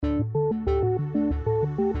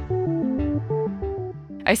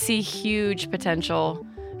I see huge potential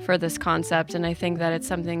for this concept, and I think that it's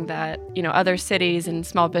something that, other cities and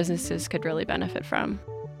small businesses could really benefit from.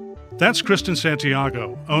 That's Kristen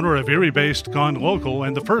Santiago, owner of Erie-based Gone Local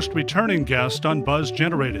and the first returning guest on Buzz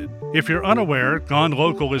Generated. If you're unaware, Gone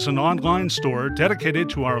Local is an online store dedicated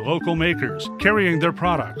to our local makers, carrying their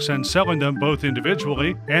products and selling them both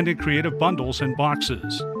individually and in creative bundles and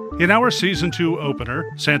boxes. In our Season 2 opener,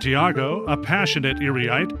 Santiago, a passionate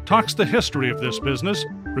Erieite, talks the history of this business,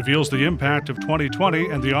 reveals the impact of 2020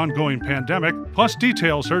 and the ongoing pandemic, plus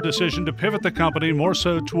details her decision to pivot the company more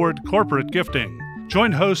so toward corporate gifting.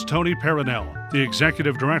 Join host Tony Peronell, the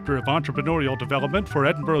Executive Director of Entrepreneurial Development for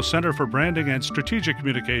Edinburgh Center for Branding and Strategic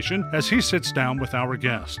Communication, as he sits down with our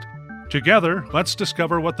guest. Together, let's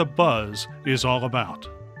discover what the buzz is all about.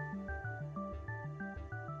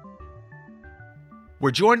 We're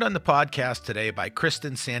joined on the podcast today by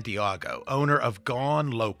Kristen Santiago, owner of Gone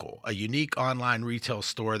Local, a unique online retail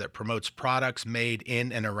store that promotes products made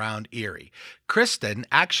in and around Erie. Kristen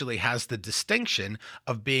actually has the distinction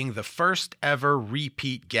of being the first ever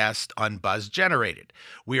repeat guest on Buzz Generated.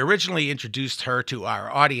 We originally introduced her to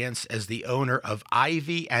our audience as the owner of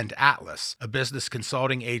Ivy and Atlas, a business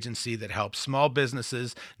consulting agency that helps small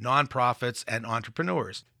businesses, nonprofits, and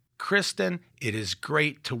entrepreneurs. Kristen, it is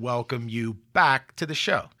great to welcome you back to the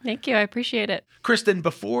show. Thank you. I appreciate it. Kristen,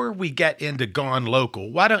 before we get into Gone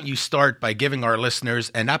Local, why don't you start by giving our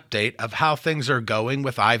listeners an update of how things are going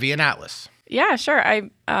with Ivy and Atlas? Yeah, sure.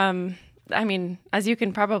 I mean, as you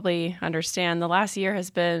can probably understand, the last year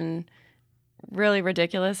has been really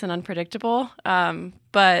ridiculous and unpredictable.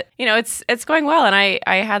 But it's going well. And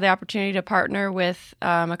I had the opportunity to partner with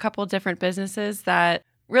a couple of different businesses that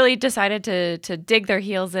really decided to dig their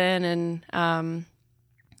heels in and,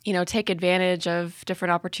 take advantage of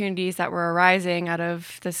different opportunities that were arising out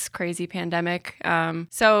of this crazy pandemic.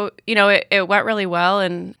 So it went really well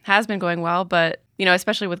and has been going well, but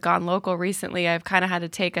especially with Gone Local recently, I've kind of had to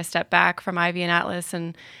take a step back from Ivy and Atlas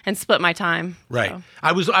and split my time. Right. So.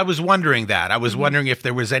 I was wondering that. I was wondering if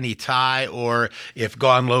there was any tie or if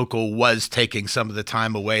Gone Local was taking some of the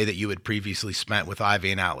time away that you had previously spent with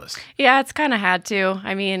Ivy and Atlas. Yeah, it's kind of had to.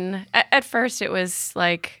 I mean, at first it was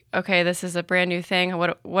like, okay, this is a brand new thing.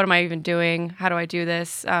 What am I even doing? How do I do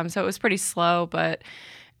this? So it was pretty slow, but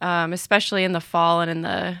especially in the fall and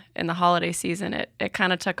in the holiday season, it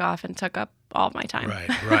kind of took off and took up all of my time.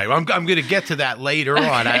 Right. Well, I'm going to get to that later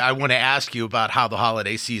on. I want to ask you about how the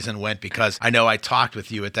holiday season went because I know I talked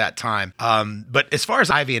with you at that time. But as far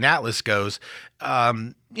as Ivy and Atlas goes,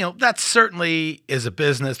 that certainly is a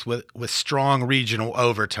business with strong regional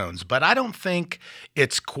overtones, but I don't think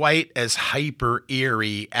it's quite as hyper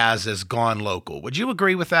Erie as is Gone Local. Would you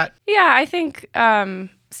agree with that? Yeah, I think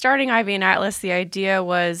starting Ivy and Atlas, the idea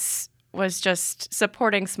was just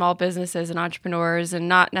supporting small businesses and entrepreneurs and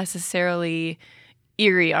not necessarily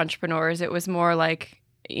Erie entrepreneurs. It was more like,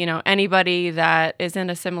 anybody that is in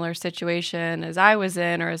a similar situation as I was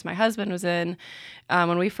in or as my husband was in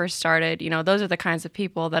when we first started. Those are the kinds of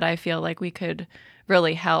people that I feel like we could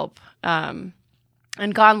really help. And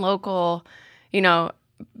Gone Local,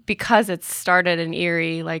 because it started in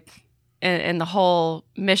Erie, and the whole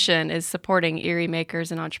mission is supporting Erie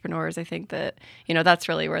makers and entrepreneurs. I think that, that's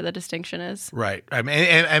really where the distinction is. Right.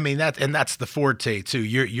 I mean that's the forte too.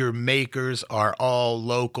 Your makers are all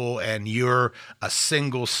local and you're a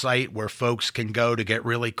single site where folks can go to get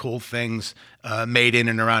really cool things made in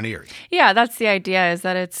and around Erie. Yeah, that's the idea, is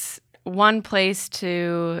that it's one place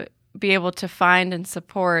to be able to find and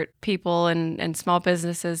support people and small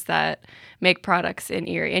businesses that make products in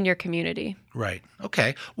Erie, in your community. Right.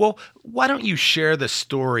 Okay. Well, why don't you share the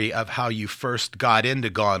story of how you first got into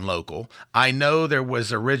Gone Local? I know there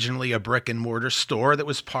was originally a brick and mortar store that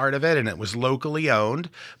was part of it and it was locally owned,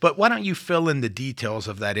 but why don't you fill in the details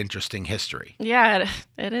of that interesting history? Yeah,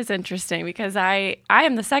 it is interesting because I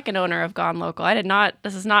am the second owner of Gone Local.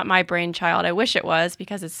 This is not my brainchild. I wish it was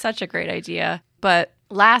because it's such a great idea. But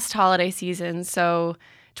last holiday season, so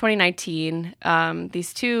 2019,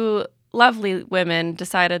 these two lovely women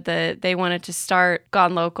decided that they wanted to start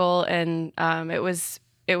Gone Local, and it was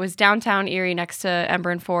downtown Erie next to Ember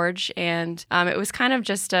and Forge, and it was kind of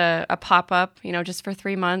just a pop-up, just for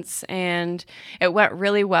 3 months, and it went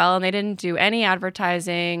really well, and they didn't do any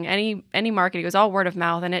advertising, any marketing. It was all word of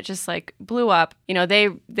mouth, and it just blew up.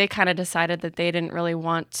 They kind of decided that they didn't really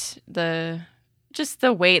want the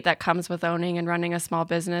weight that comes with owning and running a small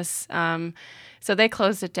business. So they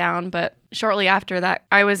closed it down. But shortly after that,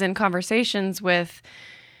 I was in conversations with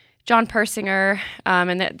John Persinger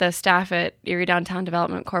and the staff at Erie Downtown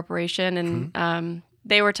Development Corporation. And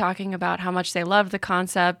they were talking about how much they loved the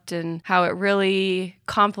concept and how it really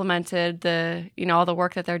complemented the, all the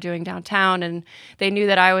work that they're doing downtown. And they knew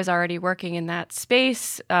that I was already working in that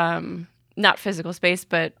space, not physical space,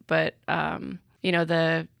 but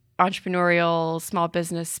the entrepreneurial small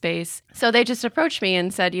business space. So they just approached me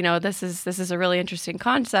and said, this is a really interesting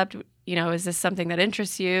concept. Is this something that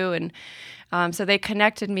interests you? And so they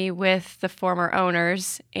connected me with the former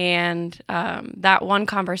owners, and that one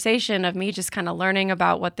conversation of me just kind of learning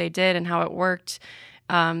about what they did and how it worked,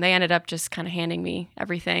 they ended up just kind of handing me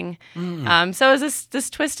everything. So it was this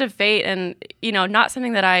twist of fate, and not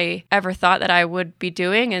something that I ever thought that I would be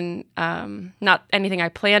doing, and not anything I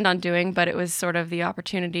planned on doing, but it was sort of the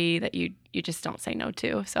opportunity that you just don't say no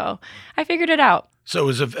to. So I figured it out. So it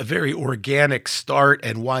was a very organic start,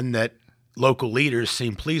 and one that local leaders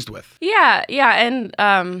seemed pleased with. Yeah. And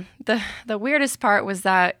the weirdest part was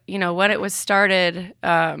that, when it was started,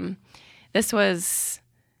 this was,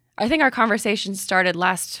 I think our conversation started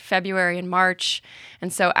last February and March.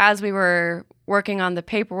 And so as we were working on the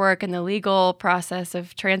paperwork and the legal process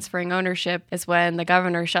of transferring ownership is when the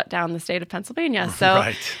governor shut down the state of Pennsylvania. So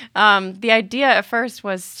right. The idea at first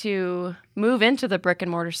was to move into the brick and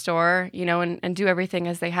mortar store, and do everything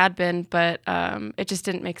as they had been. But it just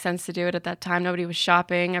didn't make sense to do it at that time. Nobody was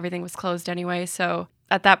shopping. Everything was closed anyway. So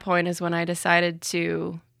at that point is when I decided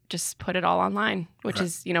to just put it all online, which right.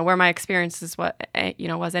 is, where my experience is what,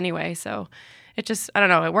 was anyway. So it just, I don't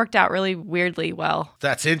know, it worked out really weirdly well.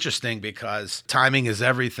 That's interesting because timing is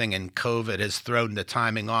everything, and COVID has thrown the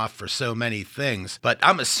timing off for so many things. But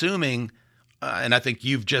I'm assuming, and I think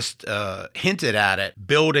you've just hinted at it,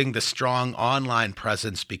 building the strong online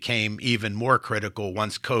presence became even more critical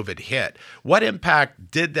once COVID hit. What impact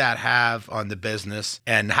did that have on the business,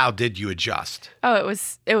 and how did you adjust? Oh,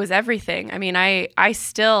 it was everything. I mean, I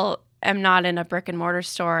still am not in a brick and mortar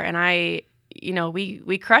store, and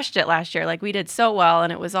we crushed it last year. Like, we did so well,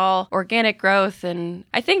 and it was all organic growth. And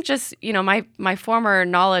I think just, my former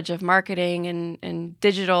knowledge of marketing and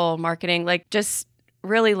digital marketing, like, just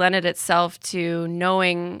really lended itself to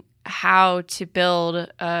knowing how to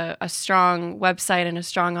build a strong website and a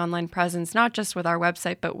strong online presence, not just with our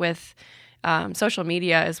website, but with social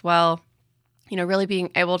media as well. Really being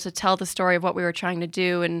able to tell the story of what we were trying to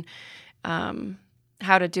do and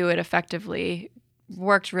how to do it effectively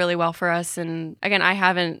worked really well for us. And again, I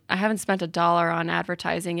haven't spent $1 on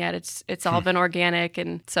advertising yet. It's all been organic.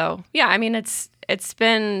 And so, yeah, I mean, it's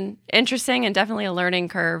been interesting and definitely a learning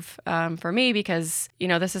curve for me because,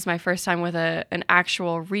 this is my first time with an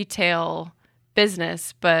actual retail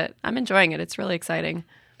business, but I'm enjoying it. It's really exciting.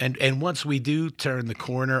 And once we do turn the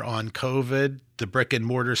corner on COVID, the brick and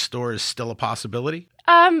mortar store is still a possibility?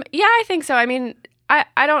 Yeah, I think so. I mean,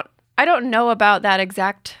 I don't know about that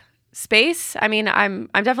exact space. I mean, I'm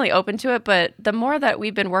definitely open to it, but the more that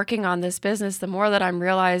we've been working on this business, the more that I'm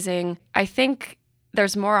realizing I think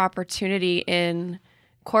there's more opportunity in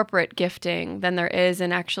corporate gifting than there is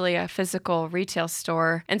in actually a physical retail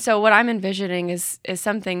store. And so what I'm envisioning is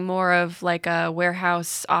something more of like a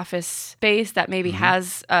warehouse office space that maybe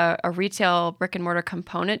has a retail brick and mortar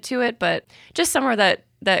component to it, but just somewhere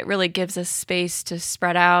that really gives us space to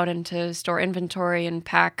spread out and to store inventory and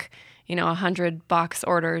pack 100 box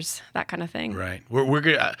orders, that kind of thing. Right. We're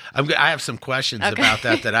gonna. I have some questions about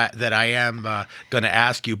that I am going to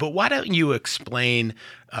ask you. But why don't you explain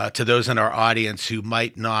to those in our audience who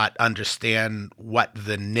might not understand what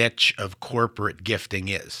the niche of corporate gifting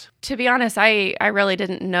is? To be honest, I really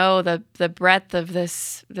didn't know the breadth of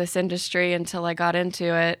this industry until I got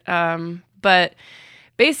into it. But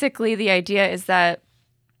basically, the idea is that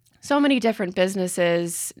so many different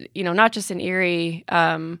businesses, not just in Erie,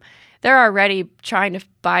 they're already trying to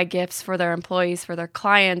buy gifts for their employees, for their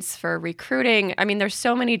clients, for recruiting. I mean, there's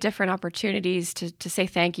so many different opportunities to say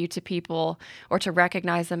thank you to people or to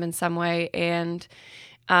recognize them in some way. And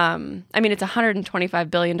it's a $125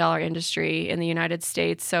 billion industry in the United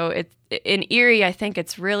States. So in Erie, I think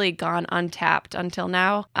it's really gone untapped until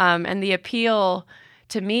now. And the appeal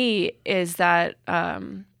to me is that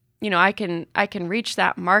I can reach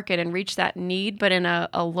that market and reach that need, but in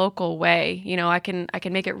a local way. I can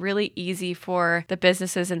make it really easy for the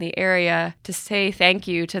businesses in the area to say thank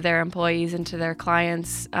you to their employees and to their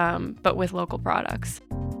clients, but with local products.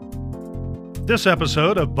 This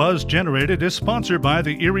episode of Buzz Generated is sponsored by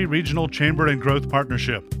the Erie Regional Chamber and Growth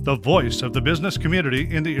Partnership, the voice of the business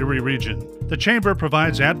community in the Erie region. The Chamber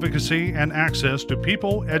provides advocacy and access to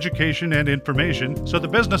people, education, and information so the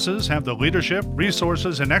businesses have the leadership,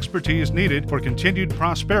 resources, and expertise needed for continued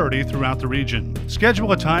prosperity throughout the region.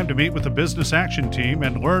 Schedule a time to meet with the Business Action Team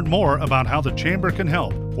and learn more about how the Chamber can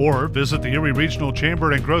help, or visit the Erie Regional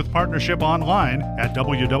Chamber and Growth Partnership online at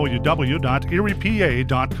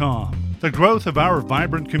www.eriepa.com. The growth of our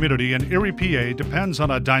vibrant community in Erie, PA depends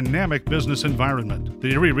on a dynamic business environment.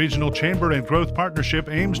 The Erie Regional Chamber and Growth Partnership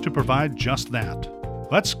aims to provide just that.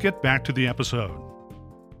 Let's get back to the episode.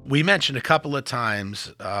 We mentioned a couple of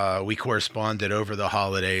times we corresponded over the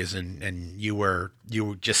holidays, and you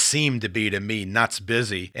just seemed to be, to me, nuts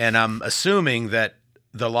busy. And I'm assuming that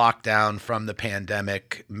the lockdown from the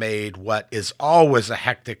pandemic made what is always a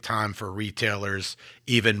hectic time for retailers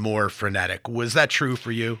even more frenetic. Was that true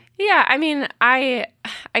for you? Yeah, I mean, I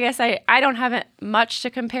guess I don't have much to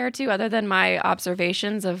compare to other than my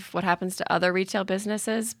observations of what happens to other retail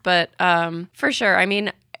businesses. But for sure, I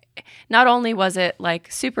mean, not only was it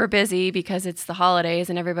like super busy because it's the holidays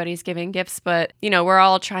and everybody's giving gifts, but, you know, we're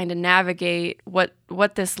all trying to navigate what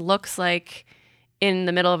this looks like in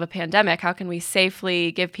the middle of a pandemic. How can we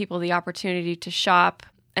safely give people the opportunity to shop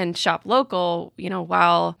and shop local, you know,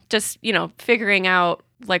 while just, you know, figuring out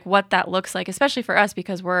like what that looks like, especially for us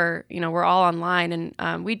because we're all online.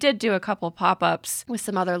 And we did do a couple pop-ups with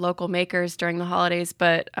some other local makers during the holidays,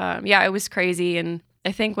 but yeah, it was crazy. And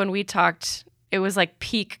I think when we talked, it was like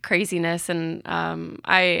peak craziness. And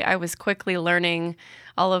I was quickly learning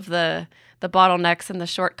all of the bottlenecks and the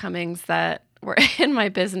shortcomings that were in my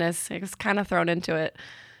business. I was kind of thrown into it.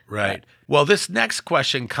 Right. Well, this next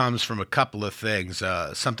question comes from a couple of things,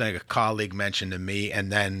 something a colleague mentioned to me,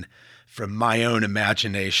 and then from my own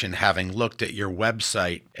imagination, having looked at your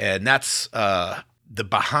website, and that's the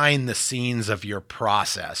behind the scenes of your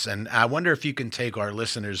process. And I wonder if you can take our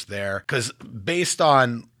listeners there, because based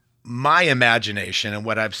on my imagination and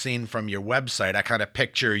what I've seen from your website, I kind of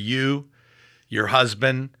picture you, your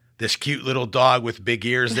husband, this cute little dog with big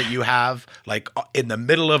ears that you have, like in the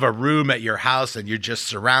middle of a room at your house, and you're just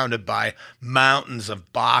surrounded by mountains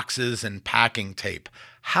of boxes and packing tape.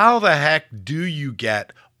 How the heck do you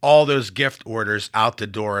get all those gift orders out the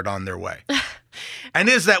door and on their way? And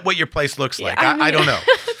is that what your place looks like? Yeah, I don't know.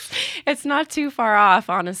 It's not too far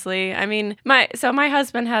off, honestly. I mean, my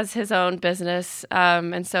husband has his own business,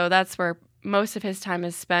 and so that's where most of his time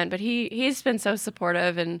is spent. But he's been so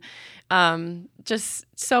supportive and just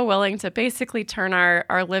so willing to basically turn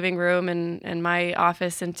our living room and my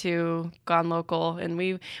office into Gone Local.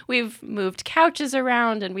 And we've moved couches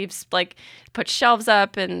around and we've like put shelves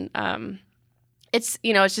up, and it's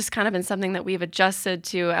just kind of been something that we've adjusted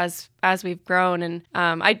to as we've grown. And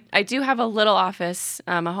I do have a little office,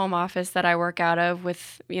 a home office that I work out of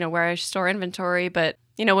with, where I store inventory. But,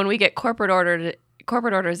 when we get corporate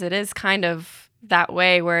orders, it is kind of that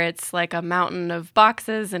way where it's like a mountain of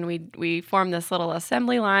boxes, and we form this little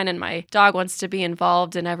assembly line, and my dog wants to be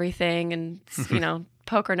involved in everything and,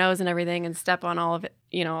 poke her nose and everything and step on all of it,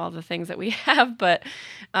 all the things that we have. But,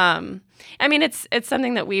 I mean, it's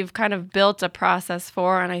something that we've kind of built a process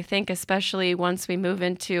for. And I think especially once we move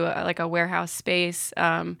into a warehouse space,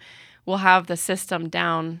 we'll have the system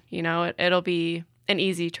down, it'll be an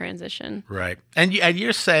easy transition. Right. And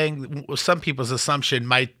you're saying some people's assumption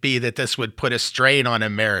might be that this would put a strain on a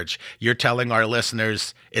marriage. You're telling our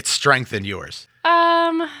listeners it's strengthened yours.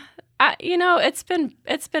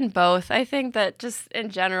 It's been both. I think that just in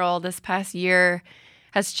general, this past year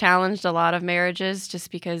has challenged a lot of marriages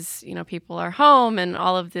just because, people are home and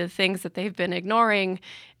all of the things that they've been ignoring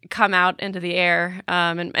come out into the air.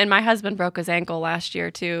 And my husband broke his ankle last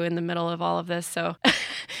year too, in the middle of all of this. So,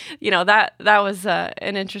 that was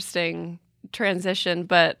an interesting transition.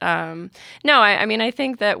 But no, I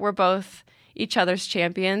think that we're both each other's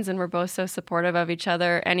champions, and we're both so supportive of each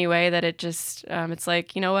other anyway that it just, it's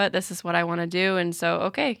like, you know what, this is what I want to do. And so,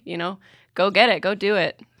 okay, go get it, go do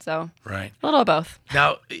it. So right. A little of both.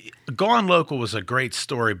 Now, Gone Local was a great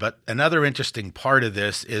story, but another interesting part of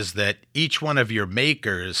this is that each one of your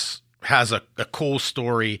makers has a cool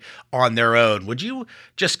story on their own. Would you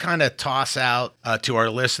just kind of toss out to our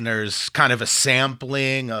listeners kind of a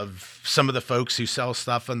sampling of some of the folks who sell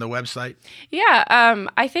stuff on the website? Yeah,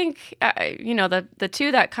 I think, the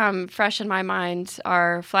two that come fresh in my mind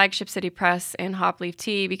are Flagship City Press and Hopleaf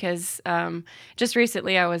Tea, because just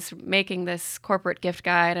recently I was making this corporate gift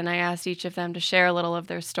guide, and I asked each of them to share a little of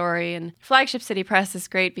their story. And Flagship City Press is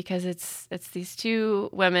great because it's these two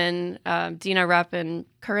women, Dina Rupp and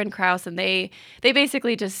Corinne Krause, house, and they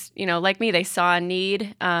basically just, like me, they saw a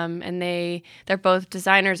need, and they're both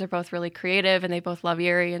designers, they're both really creative, and they both love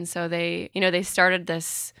Erie, and so they started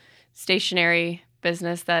this stationery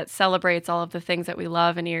business that celebrates all of the things that we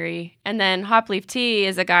love in Erie. And then Hopleaf Tea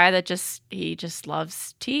is a guy that just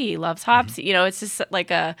loves tea, he loves hops. Mm-hmm. It's just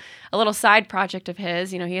like a little side project of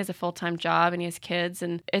his. He has a full-time job and he has kids,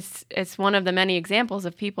 and it's one of the many examples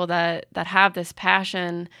of people that have this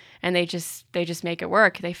passion, and they just make it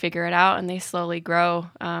work. They figure it out and they slowly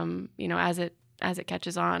grow, as it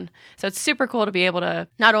catches on. So it's super cool to be able to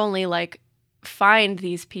not only like find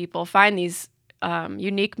these people, find these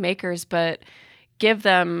unique makers, but give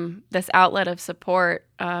them this outlet of support,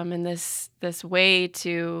 and this way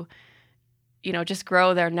to, just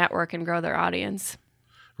grow their network and grow their audience.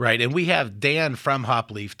 Right. And we have Dan from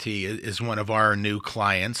Hopleaf Tea is one of our new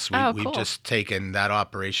clients. Cool. We've just taken that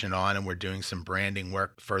operation on, and we're doing some branding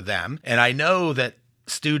work for them. And I know that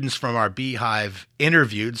students from our Beehive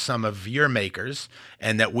interviewed some of your makers,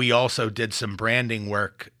 and that we also did some branding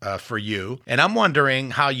work for you. And I'm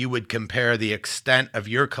wondering how you would compare the extent of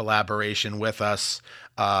your collaboration with us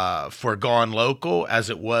for Gone Local as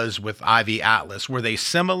it was with Ivy Atlas. Were they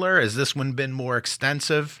similar? Has this one been more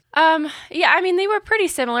extensive? Yeah, I mean, they were pretty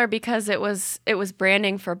similar because it was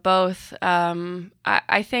branding for both.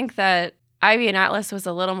 I think that Ivy and Atlas was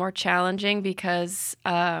a little more challenging because,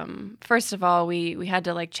 first of all, we had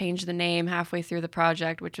to like change the name halfway through the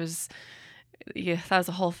project, which was, that was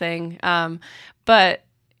a whole thing. But,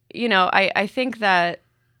 I think that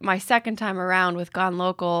my second time around with Gone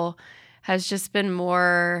Local has just been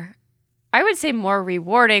more, I would say more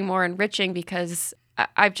rewarding, more enriching, because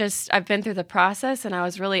I've been through the process, and I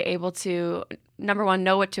was really able to, number one,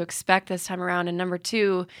 know what to expect this time around, and number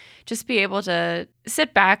two, just be able to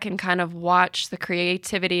sit back and kind of watch the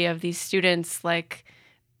creativity of these students like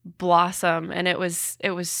blossom. And it was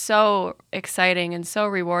so exciting and so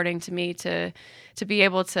rewarding to me to be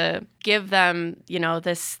able to give them,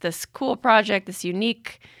 this cool project, this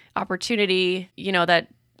unique opportunity, that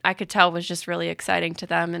I could tell was just really exciting to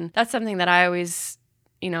them. And that's something that I always,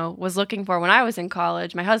 was looking for when I was in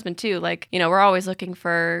college. My husband too, like, we're always looking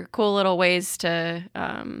for cool little ways to,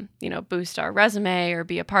 boost our resume or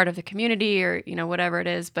be a part of the community or, whatever it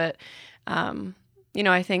is. But,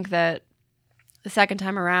 I think that the second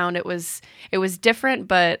time around, it was different,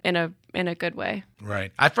 but in a good way.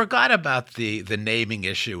 Right. I forgot about the naming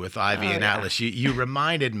issue with Ivy and Atlas. You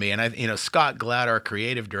reminded me, and Scott Glad, our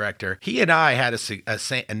creative director, he and I had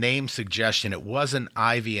a name suggestion. It wasn't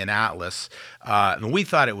Ivy and Atlas, and we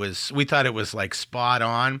thought it was like spot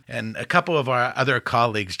on. And a couple of our other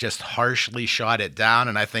colleagues just harshly shot it down.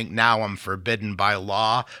 And I think now I'm forbidden by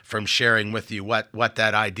law from sharing with you what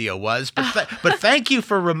that idea was. But thank you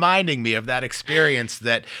for reminding me of that experience.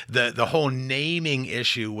 That the whole naming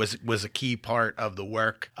issue was a key part of the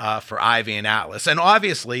work for Ivy and Atlas. And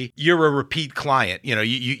obviously, you're a repeat client.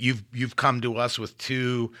 You've come to us with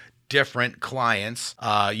two different clients.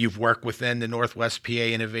 You've worked within the Northwest PA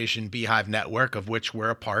Innovation Beehive Network, of which we're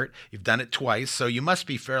a part. You've done it twice, so you must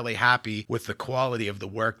be fairly happy with the quality of the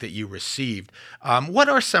work that you received. What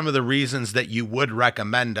are some of the reasons that you would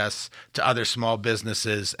recommend us to other small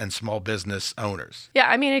businesses and small business owners? Yeah,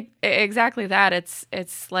 I mean, exactly that.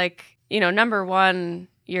 It's like, number one,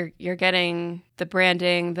 you're getting the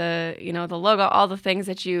branding, the logo, all the things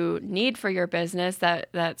that you need for your business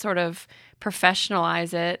that sort of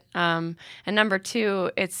professionalize it. And number two,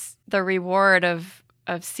 it's the reward of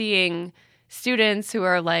seeing students who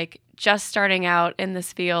are like just starting out in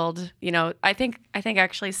this field. I think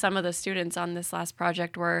actually some of the students on this last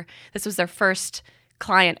project this was their first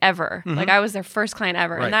client ever. Mm-hmm. Like I was their first client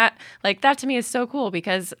ever. Right. And that to me is so cool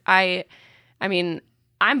because I mean,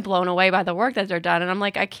 I'm blown away by the work that they're done. And I'm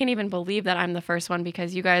like, I can't even believe that I'm the first one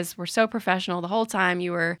because you guys were so professional the whole time.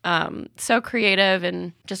 You were so creative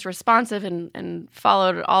and just responsive and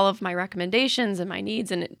followed all of my recommendations and my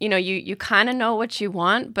needs. And, you kind of know what you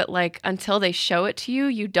want, but like until they show it to you,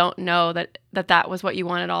 you don't know that was what you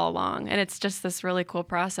wanted all along. And it's just this really cool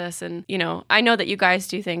process. And, I know that you guys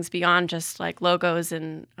do things beyond just like logos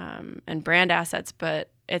and brand assets,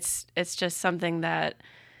 but it's just something that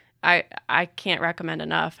I can't recommend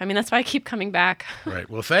enough. I mean, that's why I keep coming back. Right.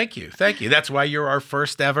 Well, thank you. That's why you're our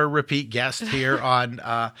first ever repeat guest here on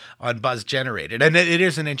Buzz Generated. And it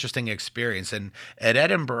is an interesting experience. And at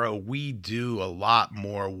Edinboro, we do a lot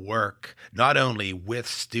more work, not only with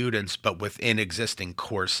students, but within existing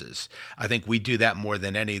courses. I think we do that more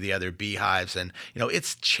than any of the other beehives. And,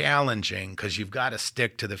 it's challenging because you've got to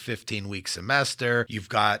stick to the 15-week semester. You've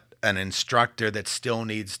got an instructor that still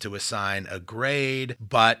needs to assign a grade,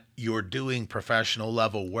 but you're doing professional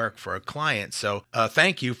level work for a client. So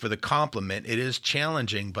thank you for the compliment. It is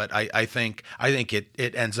challenging, but I think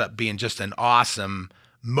it ends up being just an awesome,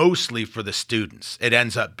 mostly for the students. It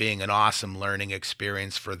ends up being an awesome learning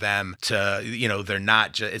experience for them to, they're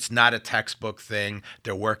not just, it's not a textbook thing.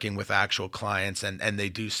 They're working with actual clients and they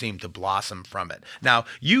do seem to blossom from it. Now,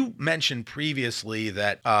 you mentioned previously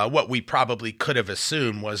that what we probably could have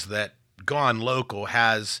assumed was that Gone Local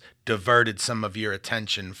has diverted some of your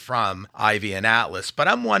attention from Ivy and Atlas, but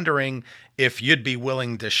I'm wondering if you'd be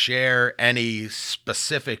willing to share any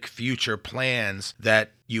specific future plans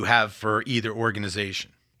that you have for either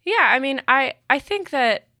organization. Yeah, I mean, I think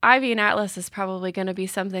that Ivy and Atlas is probably going to be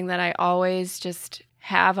something that I always just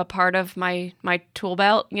have a part of my tool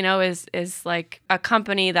belt, is like a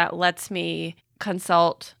company that lets me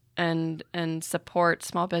consult and support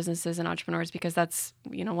small businesses and entrepreneurs, because that's,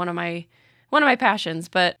 one of my passions.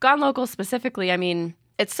 But Gone Local specifically, I mean,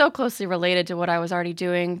 it's so closely related to what I was already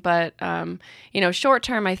doing. But, short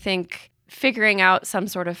term, I think figuring out some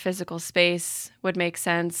sort of physical space would make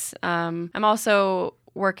sense. I'm also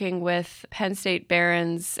working with Penn State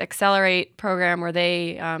Barron's Accelerate program, where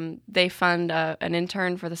they fund an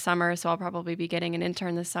intern for the summer. So I'll probably be getting an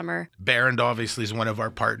intern this summer. Barron obviously is one of our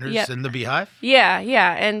partners in the Beehive. Yeah.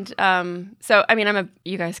 And so I mean,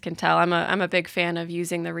 you guys can tell I'm a big fan of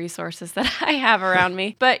using the resources that I have around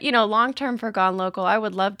me. But long term for Gone Local, I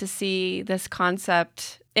would love to see this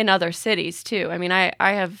concept in other cities too. I mean, I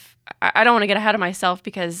don't want to get ahead of myself,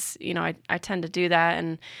 because, I tend to do that,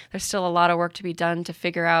 and there's still a lot of work to be done to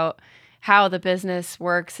figure out how the business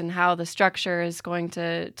works and how the structure is going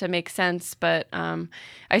to make sense. But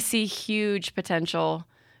I see huge potential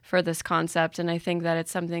for this concept, and I think that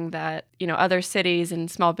it's something that, other cities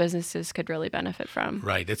and small businesses could really benefit from.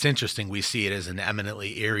 Right. It's interesting. We see it as an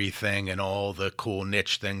eminently Erie thing and all the cool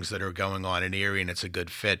niche things that are going on in Erie, and it's a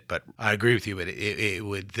good fit. But I agree with you.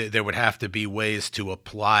 There would have to be ways to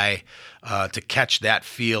apply to catch that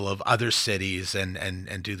feel of other cities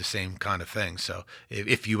and do the same kind of thing. So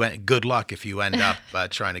good luck if you end up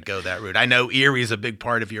trying to go that route. I know Erie is a big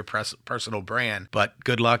part of your personal brand, but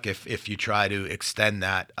good luck if you try to extend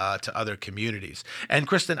that to other communities. And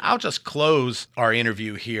Kristen, I'll just close our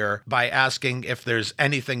interview here by asking if there's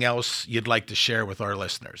anything else you'd like to share with our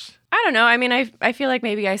listeners. I don't know. I mean, I feel like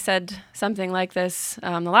maybe I said something like this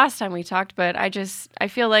the last time we talked, but I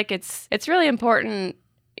feel like it's really important,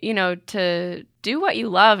 to do what you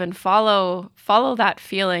love and follow that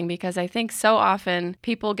feeling, because I think so often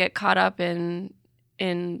people get caught up in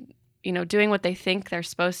doing what they think they're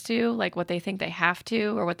supposed to, like what they think they have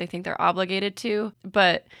to, or what they think they're obligated to.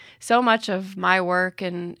 But so much of my work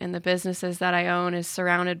and the businesses that I own is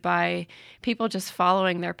surrounded by people just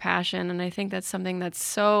following their passion. And I think that's something that's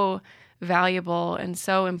so valuable and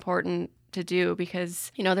so important to do,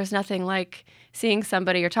 because, there's nothing like seeing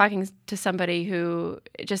somebody or talking to somebody who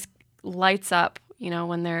just lights up,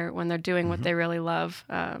 when they're doing what they really love.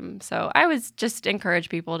 So I would just encourage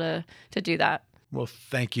people to do that. Well,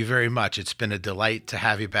 thank you very much. It's been a delight to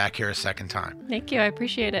have you back here a second time. Thank you. I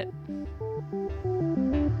appreciate it.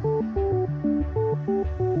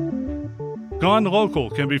 Gone Local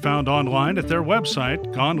can be found online at their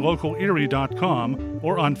website, gonelocalerie.com,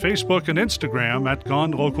 or on Facebook and Instagram at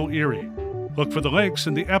Gone Local Erie. Look for the links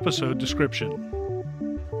in the episode description.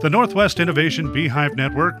 The Northwest Innovation Beehive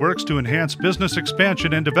Network works to enhance business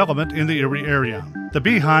expansion and development in the Erie area. The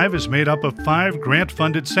Beehive is made up of 5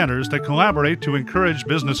 grant-funded centers that collaborate to encourage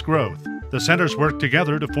business growth. The centers work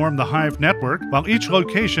together to form the Hive Network, while each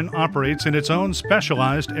location operates in its own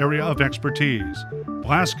specialized area of expertise.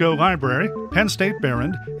 Glasgow Library, Penn State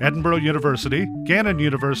Barron, Edinboro University, Gannon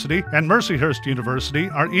University, and Mercyhurst University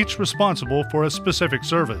are each responsible for a specific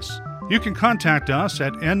service. You can contact us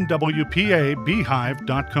at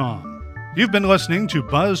nwpabeehive.com. You've been listening to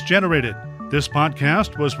Buzz Generated. This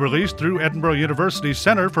podcast was released through Edinboro University's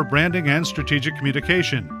Center for Branding and Strategic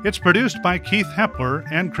Communication. It's produced by Keith Hepler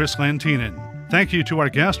and Chris Lantinen. Thank you to our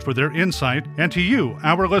guests for their insight, and to you,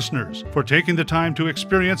 our listeners, for taking the time to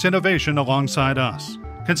experience innovation alongside us.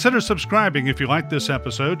 Consider subscribing if you liked this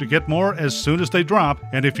episode to get more as soon as they drop,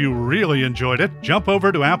 and if you really enjoyed it, jump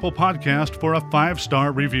over to Apple Podcast for a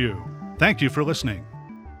 5-star review. Thank you for listening.